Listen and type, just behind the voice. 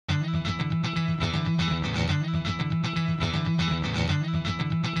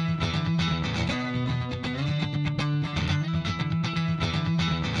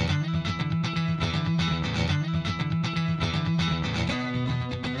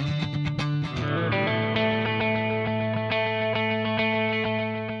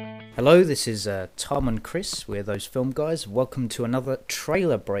Hello, this is Tom and Chris. We're those film guys. Welcome to another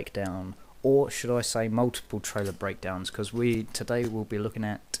trailer breakdown, or should I say multiple trailer breakdowns, because today we'll be looking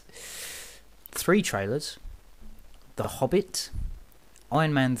at three trailers: The Hobbit,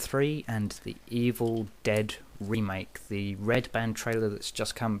 Iron Man 3, and the Evil Dead remake, the Red Band trailer that's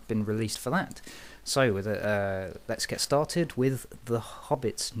just been released for that. So let's get started with The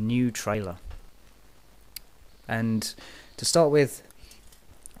Hobbit's new trailer. And to start with,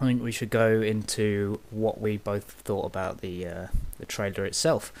 I think we should go into what we both thought about the trailer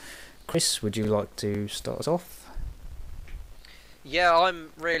itself. Chris, would you like to start us off? Yeah, I'm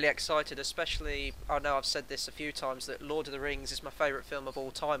really excited, especially, I know I've said this a few times, that Lord of the Rings is my favourite film of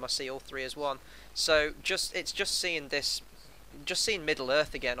all time. I see all three as one. So it's just seeing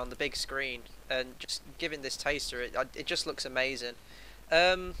Middle-earth again on the big screen, and just giving this taster, it just looks amazing.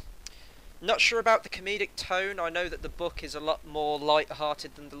 Not sure about the comedic tone. I know that the book is a lot more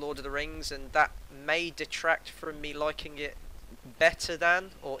light-hearted than the Lord of the Rings, and that may detract from me liking it better than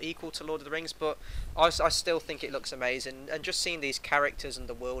or equal to Lord of the Rings, but I still think it looks amazing, and just seeing these characters and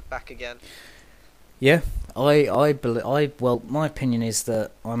the world back again. Yeah, well, my opinion is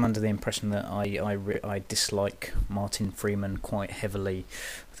that I'm under the impression that I dislike Martin Freeman quite heavily.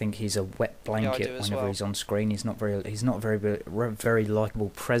 I think he's a wet blanket whenever he's on screen. He's not very likable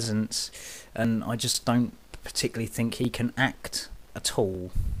presence, and I just don't particularly think he can act at all.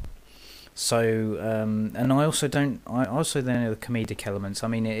 So, and I also don't know the comedic elements. I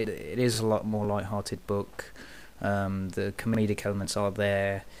mean, it is a lot more light-hearted book. The comedic elements are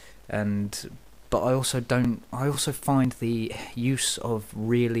there, but I also find the use of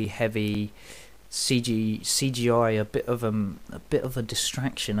really heavy CGI a bit of a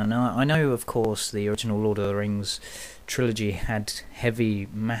distraction. And I know, of course, the original Lord of the Rings trilogy had heavy,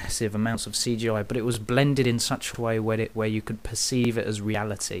 massive amounts of CGI, but it was blended in such a way where you could perceive it as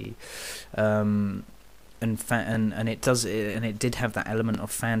reality, and it did have that element of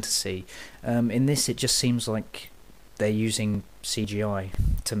fantasy. In this, it just seems like they're using CGI.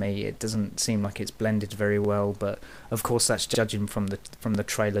 To me, it doesn't seem like it's blended very well, but of course that's judging from the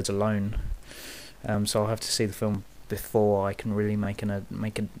trailers alone. So I'll have to see the film before I can really make a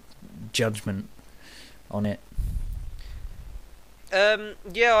judgment on it.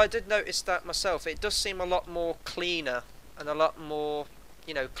 Yeah, I did notice that myself. It does seem a lot more cleaner and a lot more,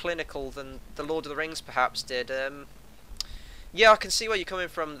 clinical than the Lord of the Rings perhaps did. Yeah, I can see where you're coming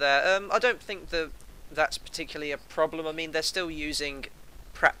from there. I don't think that's particularly a problem. I mean, they're still using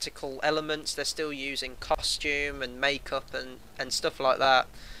practical elements. They're still using costume and makeup and stuff like that.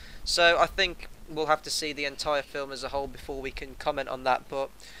 So I think we'll have to see the entire film as a whole before we can comment on that. But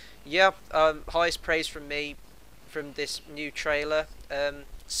yeah, highest praise from me from this new trailer.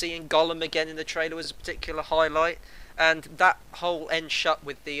 Seeing Gollum again in the trailer was a particular highlight, and that whole end shot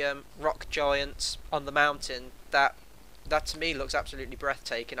with the rock giants on the mountain, that to me looks absolutely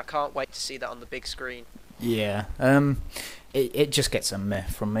breathtaking. I can't wait to see that on the big screen. Yeah, it just gets a meh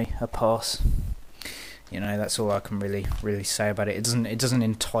from me, a pass. That's all I can really say about it. It doesn't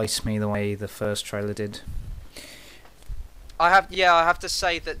entice me the way the first trailer did. I have to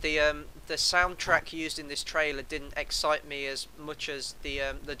say that the soundtrack used in this trailer didn't excite me as much as the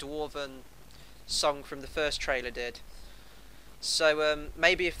Dwarven song from the first trailer did. So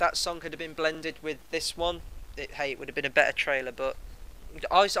maybe if that song had been blended with this one, it would have been a better trailer. But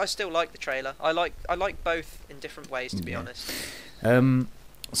I still like the trailer. I like both in different ways, to be honest.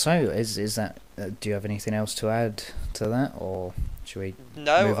 So is that? Do you have anything else to add to that, or should we?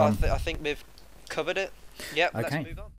 No, move on? I think we've covered it. Yep. Okay. Let's move on.